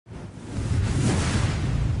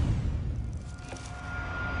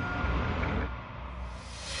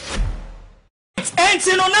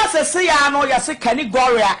enti no na se ya no ya se Kani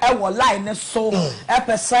Gloria e wo line ne so e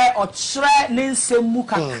pese o kire ne nsemu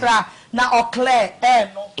kakra na o clear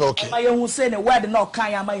no ma ye hu se ne word na o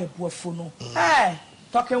kan ya ma ye buafu no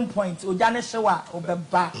talking point oja ne hyewa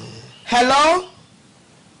obeba. Hello.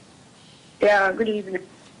 Yeah, good evening.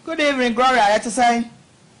 Good evening, Gloria. What to say?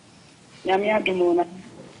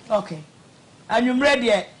 Okay. And you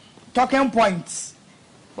ready? Talking points.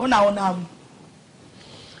 Una.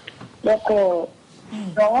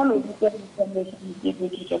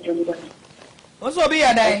 What's will be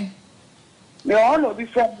your day? We all know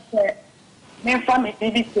before me family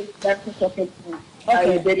TV talking.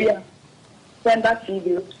 Okay. Send that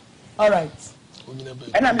video. All right.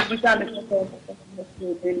 And I'm going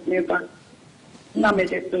to now me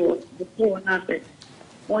just do the phone answer.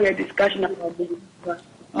 More discussion about this.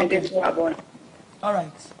 Okay. All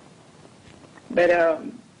right. But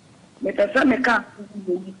me tell me can't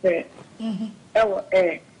say.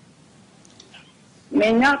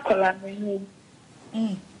 Me nya kola me.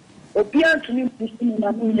 Obian to me pushing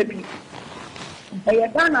na me bi. E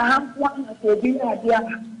da na ha one na obi adia.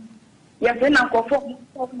 Ya fe na kofo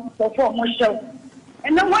mo show.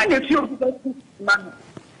 And then why you feel because man.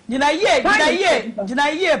 Jina ye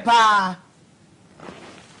pa.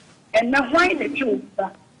 And now why the truth?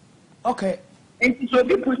 Okay. And so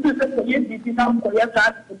people say that you did not for your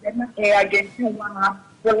that against you one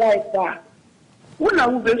the like that. Una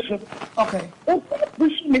ubesu. Okay.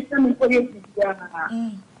 Push me some for you.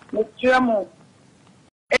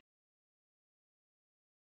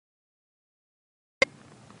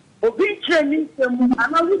 Obi training some and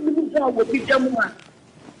I will be jamu.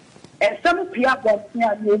 And some people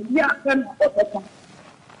here may and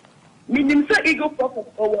meaning say Eagle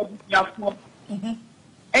Prophet over the Agyapong.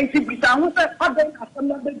 And to be sound other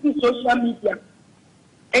customer social media.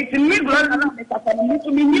 And to me,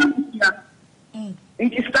 to me,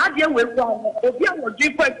 and to start here with one, if you will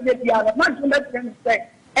do quite the other, much less than say,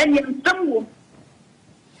 and in some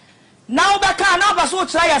now that can have us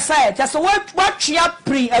what I said, just what she up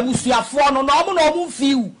pre a busia for no normal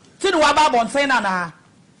view. Till what about saying, Anna.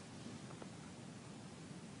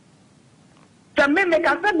 Me make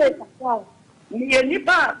a family. Me any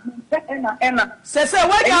bar, Anna. Say,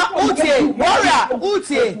 when you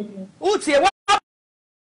Utie,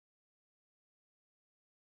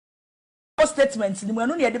 what statements? The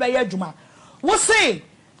man near the Bayer Juma. What say?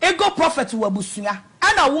 Eagle Prophet will busuya,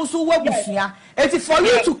 and I won't so well busuya. It is for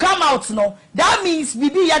you to come out no. That means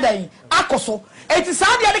Bibi Yadai, Akoso. It is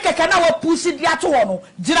how the other can push it yatuano.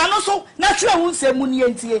 Jiranoso, natural won't say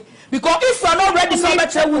Munientie. Because if you are not ready,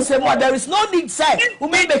 somebody will say more. There is no need, say, who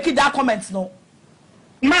may make it that comments, no.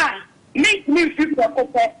 Ma, make me feel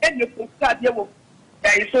the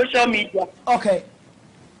social media. Okay.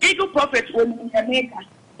 Eagle Prophet will be America.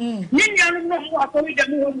 You know what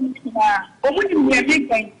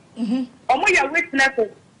I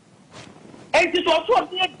witnesses. And it is also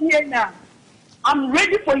here now. I'm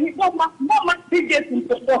ready for him. No man biggest in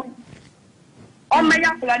the on my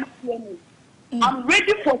plan. I'm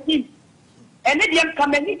ready for him. And then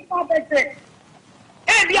come and father say,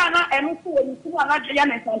 Ebiana and who will see another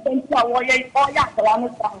young and something to our way or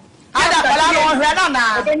Yakalana. I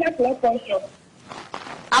don't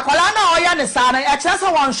Akolana oya ne sana e chese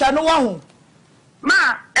won hwe no wo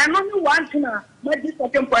ma eno ni one thing na this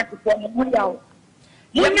second point for me yawo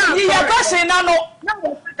ye question na no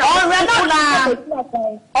ohwe no na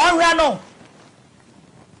ohwe no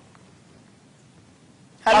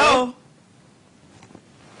hello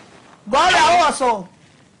Gloria also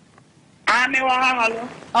hello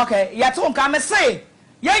okay ya to nka me say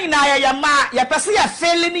ye nyina ye ma ye pese ye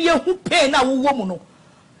feel ni ye hu pain na wo mu no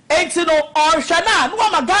enti no onhwana no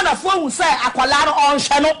ma Ghana fo hu say akwala no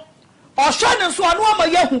onhwe no ohwe so no ma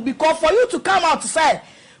yehu because for you to come out to say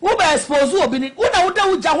we be expose obi ni una woda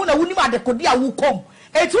wuja ho na wuni ma dekode a wo kom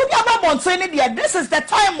enti wo bia ma bonten ne de this is the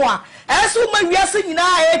time wa esu ma wiase nyina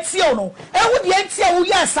etio no ewu de entia wo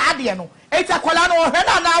ya sa de no enti akwala no ohwe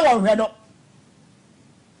na wo hwe no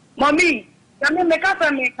mommy ya me make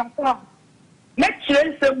up me kan let's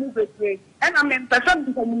change the movie. And I'm in person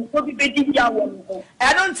because you will be begging you.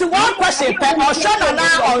 I don't see one question. Oshana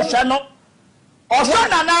now on Shano.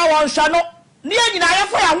 Oshana now on Shano. Near United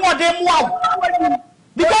for a more than wow.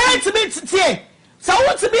 Because to me, so I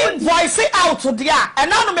want to be voicing out to the air. And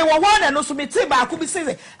now me one and also be but I could be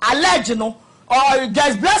saying a legend or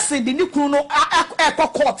just blessing the new Kuno Echo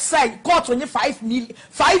Court say court when you 5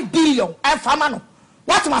 billion and famano.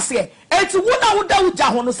 What must say? It's one would down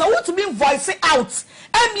so what to be voicing out.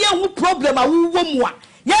 And ye who problem a woo woman.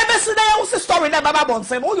 Ye best say story never bon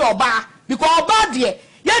say, oh, your bar because bad ye.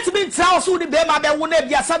 Yet to be tell so the bema be won't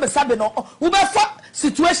be a sabe no. Who be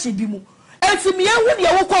situation bi mu enti me ehu de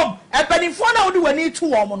wo kom epanifo na wo de wani tu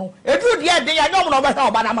wo mo no eduru de den ya nyom no be hwe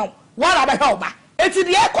oba na ma wo na be hwe oba enti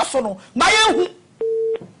de ekoso no ma yehu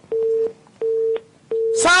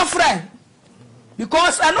Safre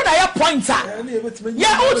because I know that your pointer.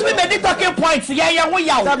 Yeah, ultimately me dey talking points. Yeah, wo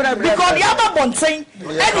yaw. Because the other bonting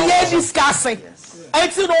and yeah discussing.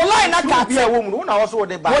 It's no line na cat.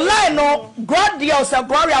 Line no God deal say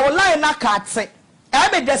Gloria line na cat. E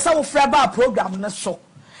be dey say wo frɛ ba program na so.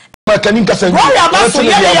 Kani kasa. Gloria ma so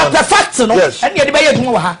yeah perfect no. And ye dey be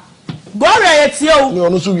yedun wo ha. Gloria ye tie o. Ni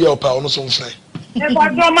ono so wie opa ono so mfrɛ. E ba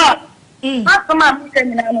joma. Asoma mi ke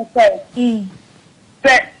nyina no say.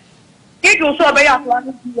 Say Eagle so be ya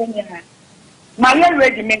plan di enya. Ma ye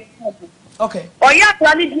ready make. Okay. O ya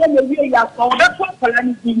plan di enya wie ya so o be so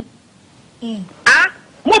plan di. Ah,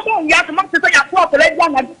 mo so ya so mo se ya so plan di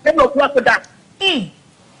na be no cross that.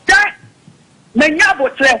 That menya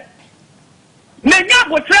botre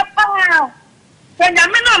pa. Kenya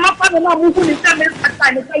me na ma pa na mu ku ni se me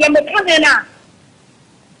ata ni se ya me kan na.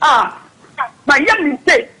 Ah, ma ye mi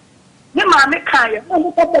say. Ni ma me kan ye.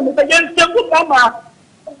 Mo ko me se ye ngu ba ma.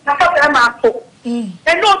 Akata ma so. E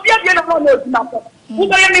no bia bia na mo na oduma so. Wo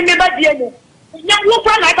do ye me ba die ni. Nya wo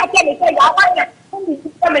pa na ka tell me say ya wa ye. Mo ni se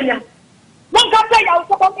me nya. Mo ka say ya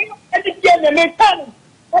so ba me e di die ni me tan.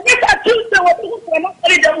 E ni ka Tuesday wo bi ko na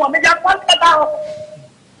tell them wo me ja pa ka ba.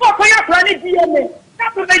 Mo ko ya plan ni die ni. Na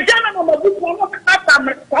to me jana na mo bi ko na ka ta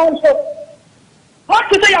me kan so. Mo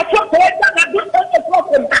to say ya so ko ya na do so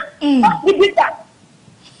problem. What did that?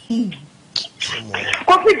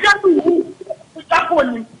 Coffee jam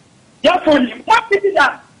Japoni. What did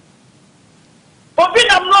that? Obi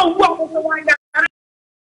na no wo ko wan da.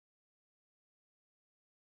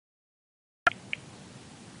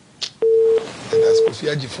 That's Kofi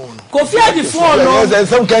Agyapong. Kofi Agyapong no. Yes,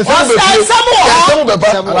 some can some be.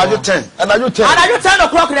 Anaju 10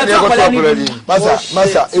 o'clock na talk already.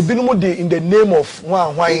 Masa, ebinumu dey in the name of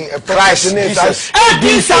one Christ Jesus.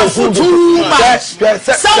 This is too much.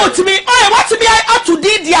 Some to me, what to be up to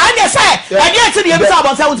did the anya say. I get to the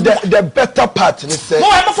about the better part ni say. Mo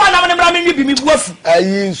e mo fa na me bra me bi mi buafu.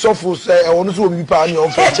 Ayi sofo say onu so obi pa anya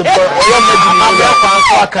on fa che boy. Oya me di na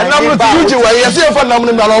kan. Na mo ti uji wa ye say fa na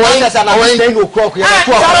mo na wa o'clock ya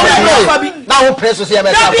to na wo press so ya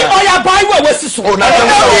be ta. Oya buy we wesi so. Na go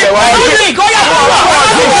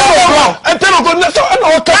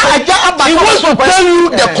he wants to tell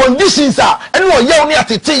you the conditions are and what you only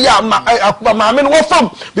atete ya ma me no fam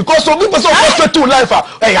because some people so frustrated to life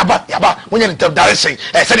eh yaba when you tell direction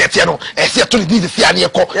say the tie no say to need see ane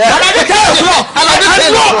ko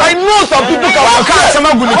I know some people can some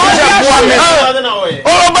aguni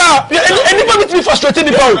anybody to be frustrated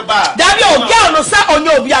people that you girl no say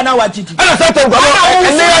onye obi ana wajidi and say tell go and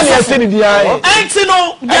they say the eye enti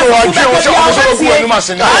no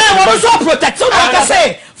so protect so like I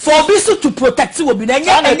say for bisu to protect you obi na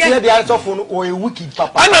enya the answer for no a wicked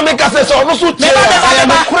papa ana make say so no so tie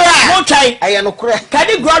I no kura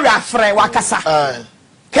Kani Gloria frɛ wakasa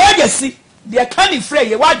kagesi de Kani frɛ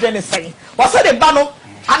ye wadwene sɛn wasa de ba no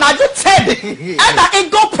anadwo 10 ana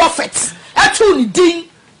Eagle Prophet atu ni din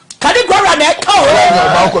Kani Gloria na eka o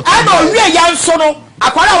ana owie ya nso no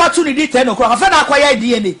akwara watu ni din 10 okro afa na akwaya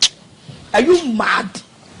DNA are you mad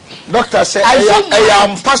doctor say I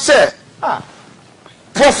am pastor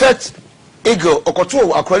Prophet Eagle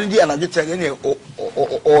okoto akwara di anadwo 10 ne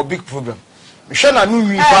o big problem hwe na no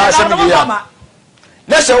wi pa se me ya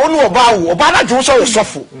na se wonu oba na dwo so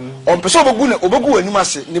sofo on pese obegu anim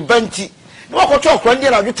ase ne banti na okoto akwara di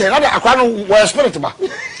anadwo 10 na de akwara no wo spirit ba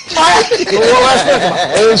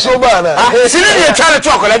so ba na sini ye try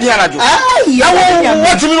to akwara di anadwo ya wo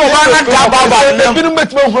what me oba na da baba na binu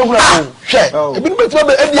metima nkura hwe ebinu metima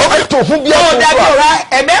be edi to hu bia o da bi ora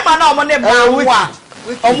e me ma na omo ne ba wo a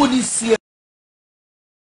omo di sie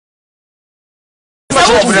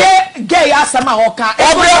gay asama oka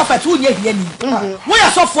prophet who ye hia ni wo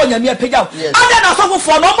ya so fo nyame apagya ada na so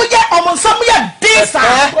fo no mo ye omo nsam ye disa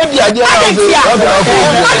ada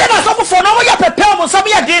na so fo no mo ye pepe omo nsam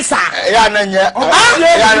ye disa ya na nye oba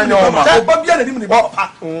bia na nim ni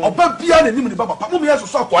papa oba bia na nim ni papa mo me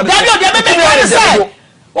so akwa da bi o de me say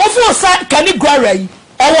o fu sa Kani Gloria yi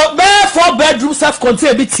owo be 4 bedroom self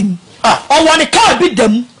contained bitim owo ne car bi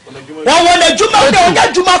dam one when juma de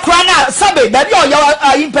onya juma kra na sabe da bi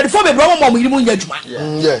oya impedifo be bro mo yirimu nya juma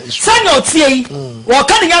sanyo tie yi wo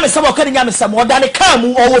ka ne nyame sam wo ka ne nyame sam wo da ne ka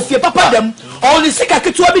mu o wo fie papa dem o ni sika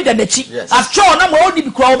ketua bi da na chi after na mo odi bi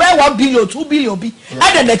kra o be 1 billion 2 billion bi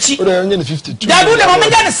ada na chi da do de mo me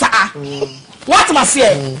nya ne saa what must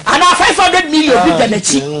say ana 500 million bi da na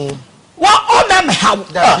chi What mem how?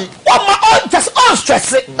 What my own just on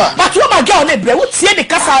stress it. But what my girl ne bre, what tie the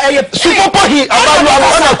kasa super he about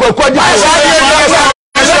you na kwakwa di.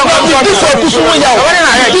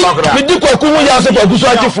 Me di kwaku ya se kwaku so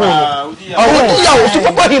atifo. Oh ya o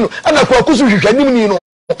super he no na kwaku so hwehwanim ni no.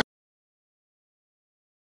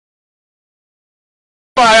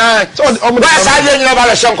 So that's how you know about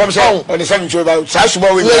the song comes on the same show about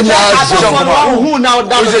Sashuba with who now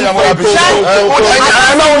that is I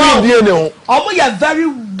know we know very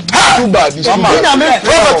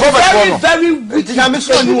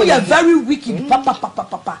very wicked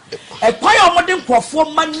papa a choir modern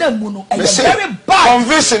perform man very bad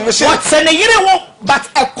convincing what's in a year but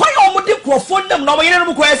a choir modern perform them no year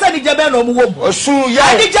no kwese ni jebe no mo wo so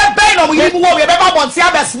ya ni jebe no mo yi wo we beba bon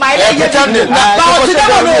tia be smile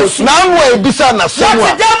now we bisa na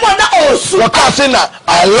someone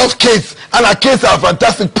I love kids and our kids are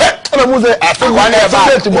fantastic pet and I'm say I think one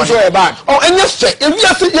bad oh and yes if you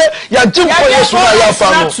say ya jim for you so ya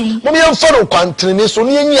fa no mo me fa no kwantene so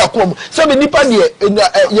ne yin yakom say me nipa de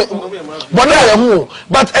bona ya hu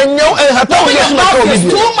but enyo hata we yes na ko bi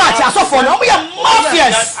too much aso for no we are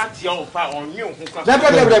mafias ya no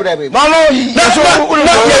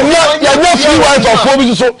free wife for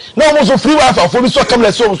me so no mo so free wife for me so come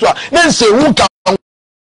let's so then say who can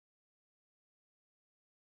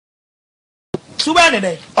in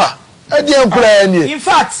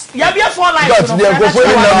fact, you have your 4 lines. But they are going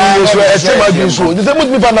to be so. This is what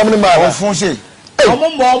I'm saying.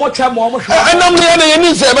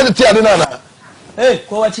 Hey,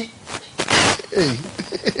 Kowachi.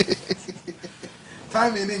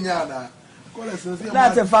 Time in Yana.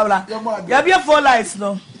 That's a fabula. You have your 4 lines,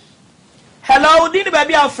 no? Hello, did the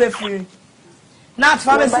baby out free? Not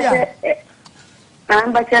Fabia.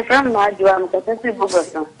 I'm but you're from Madua, but that's a book.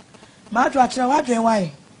 Madua, what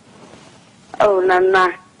why? Oh,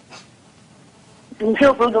 Nana. You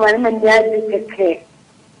feel good when I'm in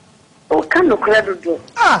oh, come no credit.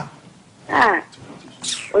 Oh,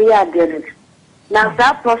 yeah, did it. Now,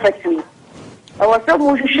 that prophecy. I was so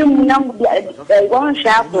much one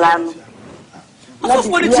sharp lamb.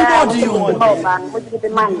 What did you do? You want? What did the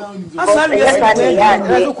man?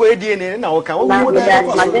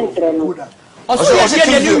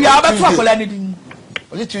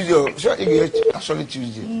 Was it Tuesday? Sure, actually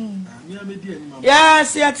Tuesday.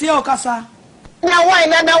 Yes, yes, yo, Casa. Now, why? I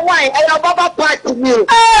have Baba part to you.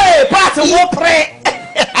 Hey, part of what pray?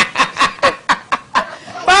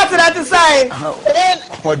 Part of that side.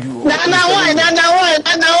 What do you? Nana, why?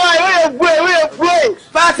 Wait.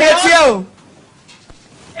 Party at you.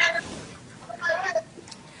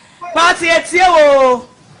 Party at you.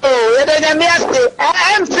 Oh, then me say,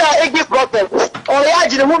 I am sir Eagle Prophet. Or I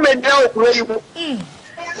the woman now pray you.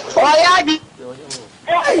 Or I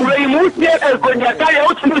we must get a good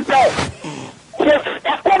out to yourself. Yes,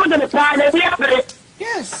 a woman in the time that we have it.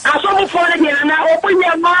 Yes. I saw me falling in and I open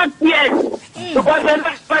your mouth, yes. Because then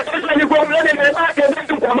when you go in the market, they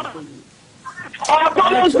come on. Or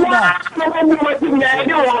problems no one was in there, you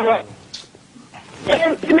know.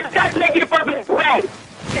 And in the Catholic public way.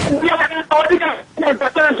 You are all the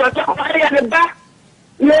person back.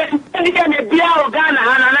 You're the beer of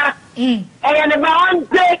Ghana, and the man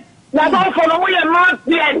said, now for the way a month,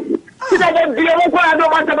 yes. So that the beer will go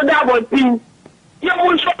out of the double thing. You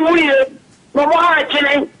won't show me, no more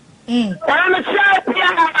actually. I'm a sharp,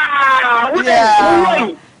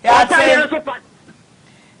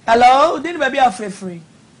 hello, didn't baby are free.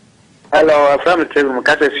 Hello, I'm from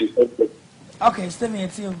the okay, stay me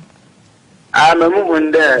at you. I'm a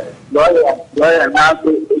woman there, lawyer, now.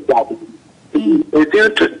 It's due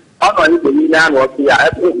to only the million or the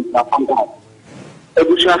everything that comes out. A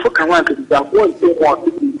bush of a one to the one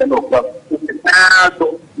thing or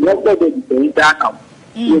so, no better than that.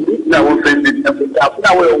 You did not offend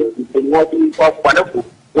wonderful.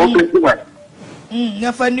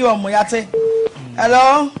 Never knew on Moyate.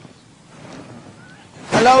 Hello?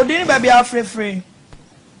 Hello, didn't baby are free?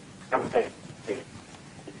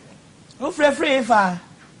 Who free if I?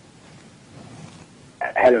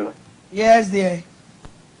 Hello. Yes, dear.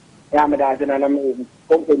 Yeah, I'm a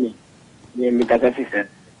company.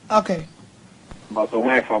 Okay. But the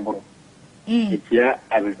wife for it's here,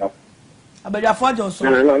 I will go. I bet your father also.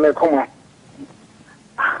 No, come on.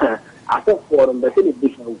 I thought for them, but it's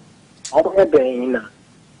different. I don't have the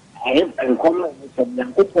I am common with some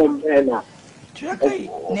young people. Nella,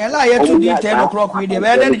 I have to do 10 o'clock with the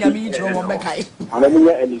bed and you meet from Bekai. I'm a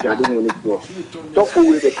garden with go. Talk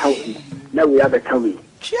with the county. Now we have a county.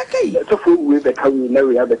 So food with the county, now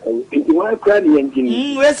we have a county. You want to cry the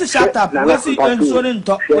engine? Where's the shut up? Where's the insurance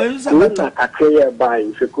talk? Where's the clear by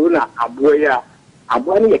Shakuna, Abuya,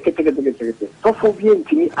 aboa no yɛ ketekete sɔfo bi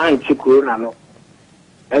ntimi anti corona no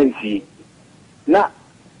anti na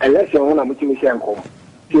election ho na mutimi hyɛ nkɔm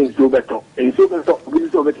nsuo bɛtɔ obi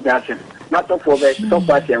nso bɛtumi ahyɛ na sɔfo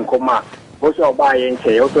ahyɛ nkɔm a wɔsɔ ɔbaa yɛ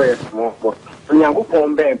nkyɛn wɔsɔ yɛ small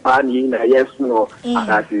onyankopɔn bɛn paa ne na yɛ so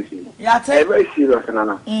asase very serious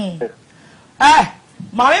nana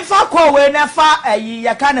maame fa kɔ we na fa ayi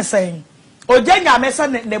yɛ ka ne sɛn ogya nyame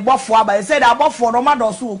sɛ ne bɔfo aba sɛ de abɔfo no ma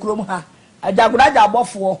dɔso wɔ kurom ha ajagodaja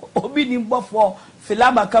abɔfo obi ni bɔfo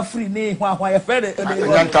filama ka free ne ho ahwa yɛ fɛ de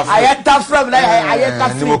ayenta from na ayenta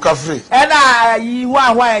free ɛna yi ho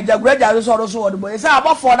ahwa ajagodaja so wɔ de bɔ sɛ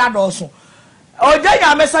abɔfo na dɔso ogya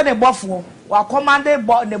nyame sɛ ne bɔfo wa commande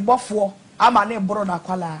ne bɔfo ama ne boro na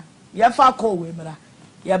kwala yɛ fa kɔ we mra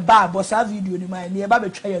yɛ ba bɔ sa video ni ma ne yɛ ba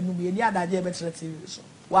betwa yɛ num yɛ ni adaje yɛ betre TV so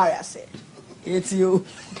why I say etio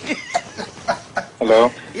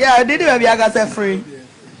hello yeah did you be agasa free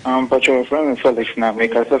but your friend Felix na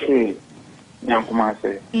make us free nyankuma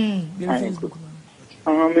say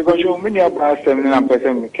because you many about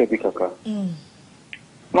 7% me kebi kaka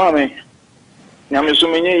mama nyame so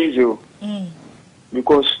menye easy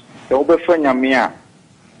because the obefa nyame a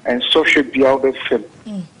and social bia obefel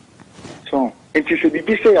so it is a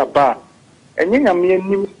bibi say aba enye nyame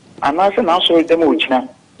anim anase na so dem ochina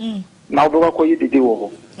na obewa koyi dede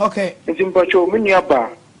wo okay nti mpacho menu aba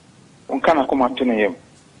onka na koma to no yem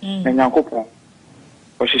na nyankopon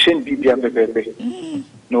o hihye bibia bebebe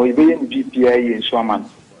na o ibeye bibia yi nso aman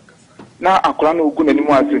na akora na ogu nanim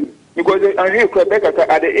ase because I hear Quebec at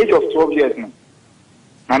the age of 12 years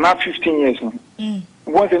now na 15 years now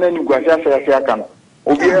once na ni gwasa asa aka no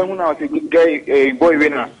obi ehun na o say guy boy we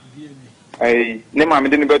na ai ne ma me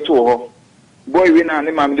de ne beto ho boy we na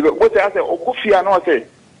ne ma me de bo say ase okofia na o say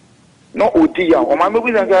no odi ya o ma me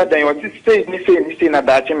bi na ga dan o say ni say na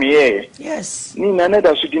da che me ye yes ni na na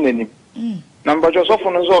da su di nanim na mbacho so fo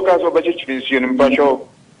no so ka so ba che chibinsuo ni mbacho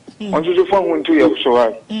on so fo hu ntu ye so ha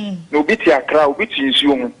na obi ti akra obi ti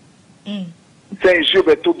nsuo mu say nsuo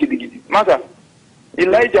beto gidigidi masa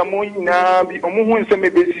Elijah mo nyina bi omo hu nsem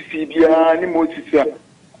ebesisi bia ni Moses a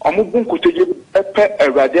omo gun kotoje epe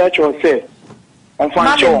Awurade a cho se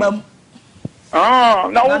onfa cho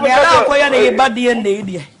na wo be na ko ya ne ibadie ne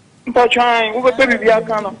die mpa twan wo be bibia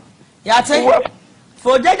aka no ya te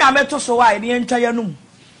fo je nyame to so wa ne ntwa ya num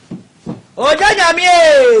o je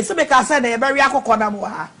nyame se be ka se na e be wi akokọ na mo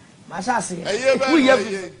ha ma sha se wo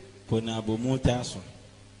ye pona bomu ta so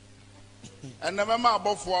enema ma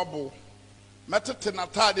abofo abo metete na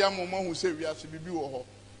tade amoma hu se wiase bibi wo ho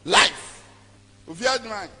life ofi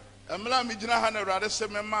adman emla mi gina ha na Awurade se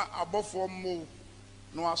mema abofo mo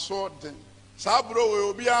no aso den sa bro we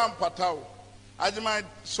obi ampata wo adman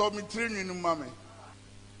so mi tiri nu mame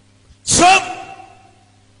so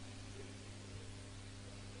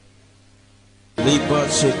liba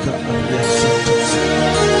sheka alia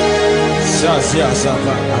sa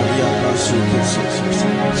zaba alia basu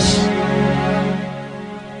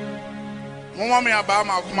Mama aba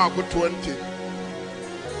ma kuma ko 20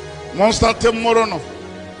 monster temoro no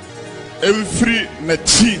emfiri na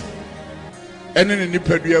ti ene ne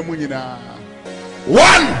nipadua mu nyina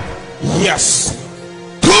 1 yes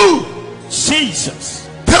 2 Jesus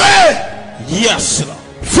 3 yes Lord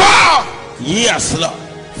 4 yes Lord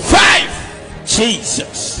 5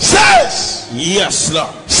 Jesus 6 yes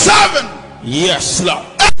Lord 7 yes Lord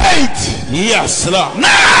 8 yes Lord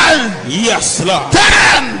 9 yes Lord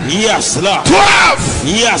 10 yes Lord 12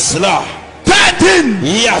 yes Lord 13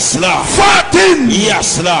 yes Lord 14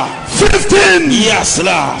 yes Lord 15 yes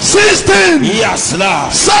Lord 16 yes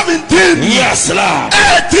Lord 17 yes Lord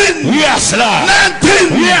 18 yes Lord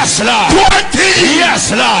 19 yes Lord 20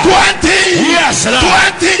 yes Lord 20 yes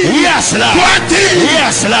Lord 20 yes Lord 20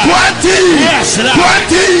 yes Lord 20 yes Lord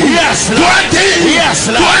 20 yes Lord 20 yes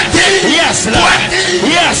Lord 20 yes Lord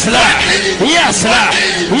yes Lord yes Lord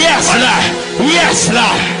yes Lord yes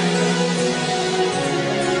Lord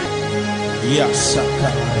yes Saka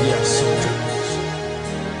yes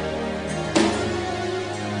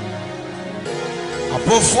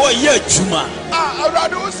abofo ye juma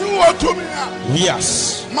Awurade wo si wo to mi a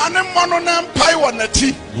yes mane mono na mpai wo na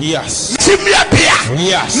ti yes timia bia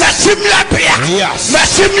yes na timia bia yes na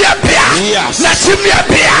timia bia yes na timia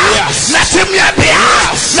bia yes na timia bia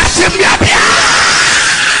na timia bia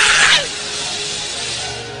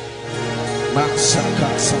Masaka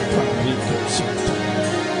sapariko sata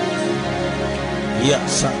ya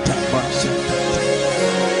sata basata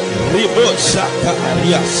ribo sata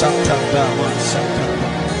aria sata dama sata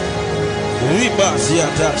riba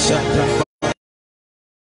ziata sata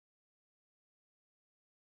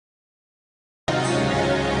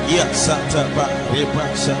ya sata ba riba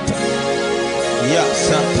sata Ya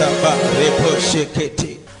Sataba Repo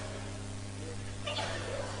Shekete.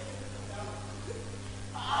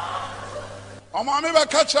 Omami ba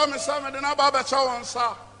kacha me sa me de na ba ba cha won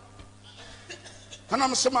sa. Kana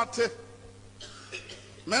me semate.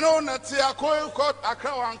 Me no na ti akoy ko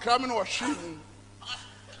akra wan kra me no hwe.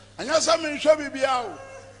 Anya sa me hwe bibia o.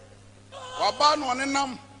 Wa ba no ne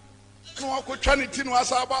nam. No akotwa ne ti no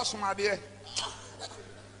asa ba somade.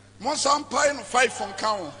 Mo sam pai no 5 on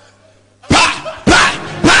count. Pa pa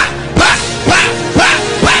pa pa pa pa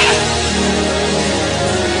pa.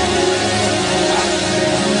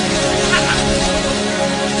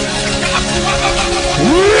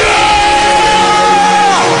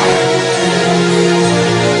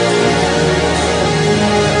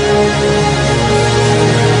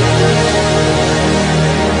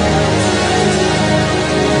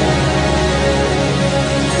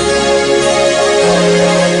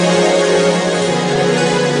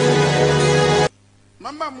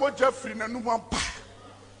 Mama moja free na numampa.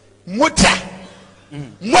 Moja.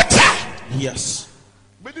 Moja. Yes.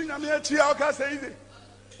 Bedi nyame ati ya ka say ide.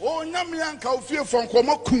 O nyame anka ofie fon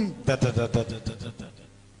komo kun.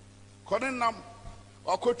 Kone nam.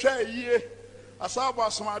 Akotwa yie. Asaba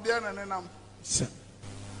asomade na ne nam.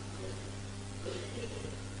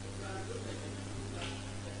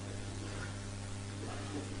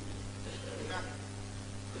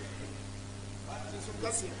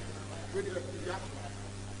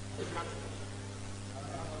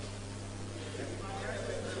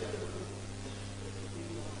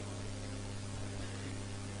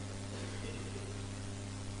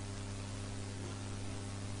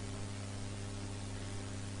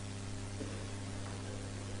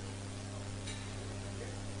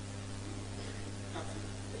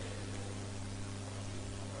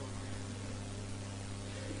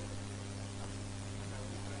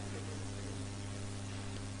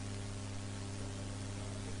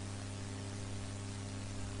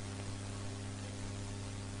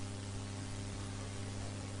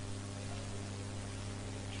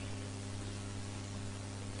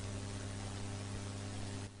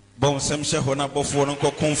 Bon sem she ho na bofo no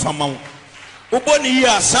kokon fama wo. Uboni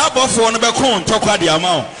ya sa bofo no be kon tokwa de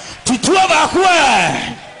ama wo. Tutu ba ko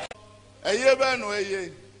Eye be no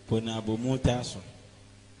eye. Pona abomu taso.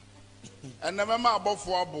 Ene mema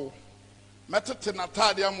abofo abo. Metete na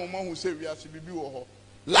tade amoma hu se wiase bibi wo ho.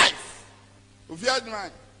 Life. Ofi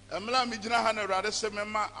adwan. Emla mi gina ha na urade se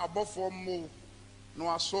mema abofo mo no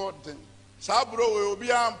aso den. Sa bro we obi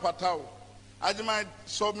ampata wo. Adwan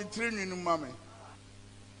so mi tiri nwunu mame.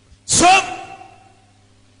 So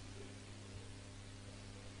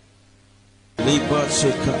Liba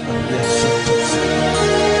Sheka Aria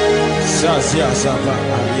Sazia Zava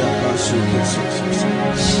Aria Bashika.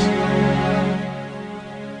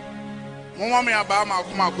 Mama me aba ma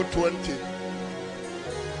kuma ko 20.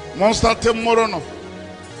 Monster tomorrow no.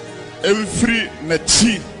 Every na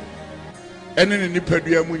chi. Ene ni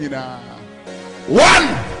nipadua mu nyina.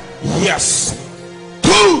 1. Yes.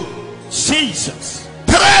 2. Jesus.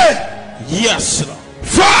 3. Yes, Lord.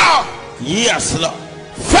 4. Yes, Lord.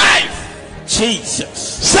 5. Jesus.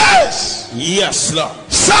 6. Yes, Lord.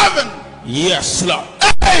 7. Yes, Lord.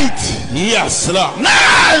 8. Yes, Lord. 9.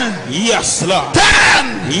 Yes, Lord.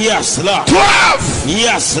 10. Yes, Lord. 12.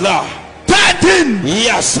 Yes, Lord. 13.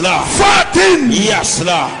 Yes, Lord. 14. Yes,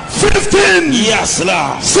 Lord. 15. Yes,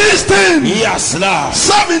 Lord. 16. Yes, Lord.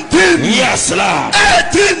 17. Yes, Lord.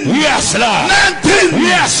 18. Yes, Lord. 19.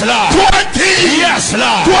 Yes, Lord. 20. Yes,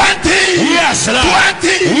 Lord. 20. Yes, Lord.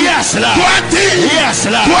 20. Yes, Lord. 20. Yes,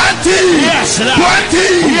 Lord. 20. Yes, Lord.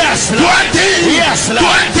 20. Yes, Lord. 20. Yes,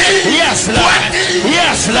 Lord. 20. Yes, Lord.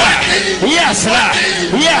 Yes, Lord. Yes, Lord.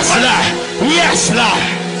 Yes, Lord. Yes,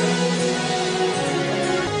 Lord.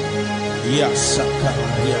 Yes,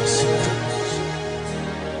 yes.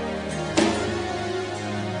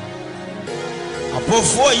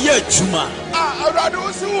 Abofo ye juma. Awurade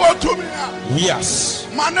wo si wo to mi a. Yes.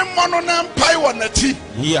 Mane mono na mpai wo na ti.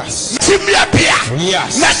 Yes. Chimia pia.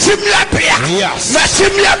 Yes. Na chimia pia. Yes. Na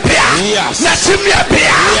chimia pia. Yes. Na chimia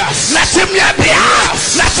pia. Yes. Na chimia pia.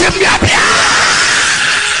 Yes. Na chimia pia.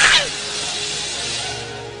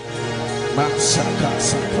 Masaka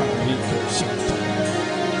sapariko shata.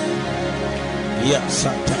 Yes,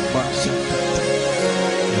 sata basata.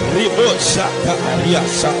 Ribo shaka aria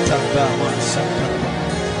shata dama shata.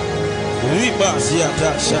 Riba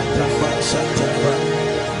ziada shata basata ba.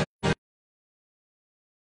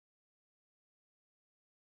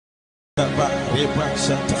 Ba riba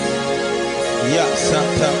shata. Ya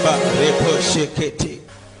shata ba ribo shekete.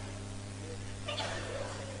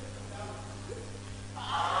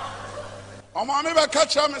 Omame be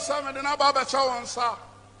catch me say me de na ba be cha won sa.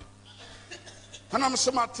 And I'm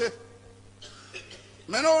smart.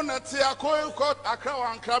 Meno Nati Ako caught a crow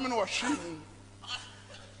and cramming was shooting.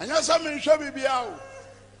 And yes, I mean, Shabby Biao.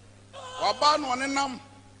 Waban one in them.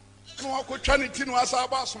 No, I could turn it in was our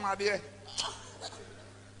boss, my dear.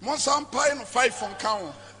 Monsam pine 5 from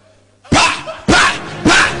count. Pa! Pa!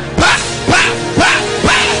 Pa! Pa! Pa! Pa!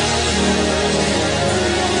 Pa!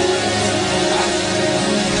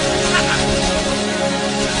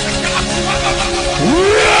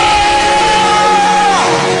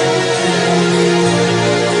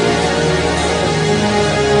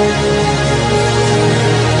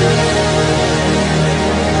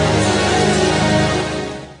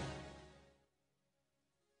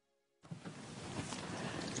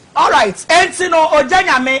 All right, Entino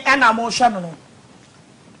Ojanyame and Amoshano.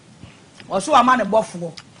 Also, a man a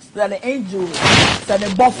buffalo, then the angel, then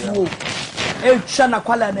the buffalo, a chana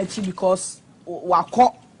quala nechi because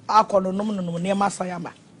wako alcohol no near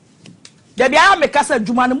Masayama. There be a Mekasa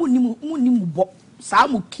Jumana Munimu,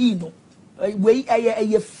 Samu Kino, way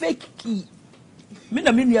a fake key.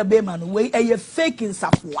 Mina Minia Bayman, way a fake in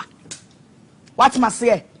Safua. What must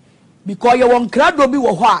say? Because you want crado be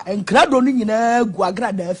wa and crado ni na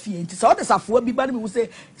guagra da fie nti so de safo bi ba me say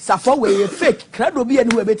safo we fake crado bi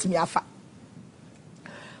ene we betimi afa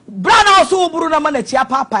brana also oburu na ma na chia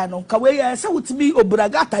papa no ka we say wutimi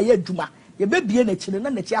oburagata ye adwuma ye bebie na chire na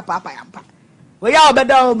na chia papa yampa we ya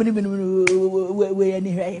obeda o mini we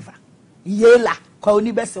ani hwefa yela kwa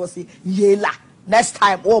oni bese o say yela next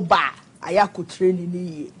time o ba ayako training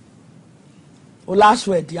ni o last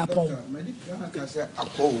word Agyapong. Wait.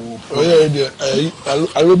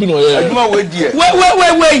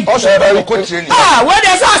 Ah, where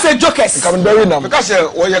there's us a jokers. Come very now. Because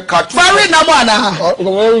we cut. Very now, man.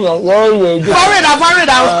 Very now.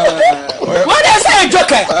 Where there's a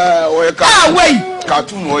joker. Ah, wait.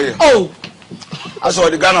 Cartoon way. Oh. I saw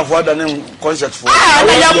the Ghana for the name concert for. Ah,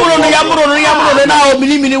 Yamuro now,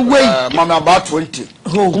 mini way. Mama about 20.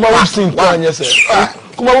 Come on, sing, come on, yes, sir.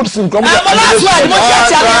 Come on, sing, come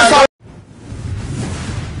on.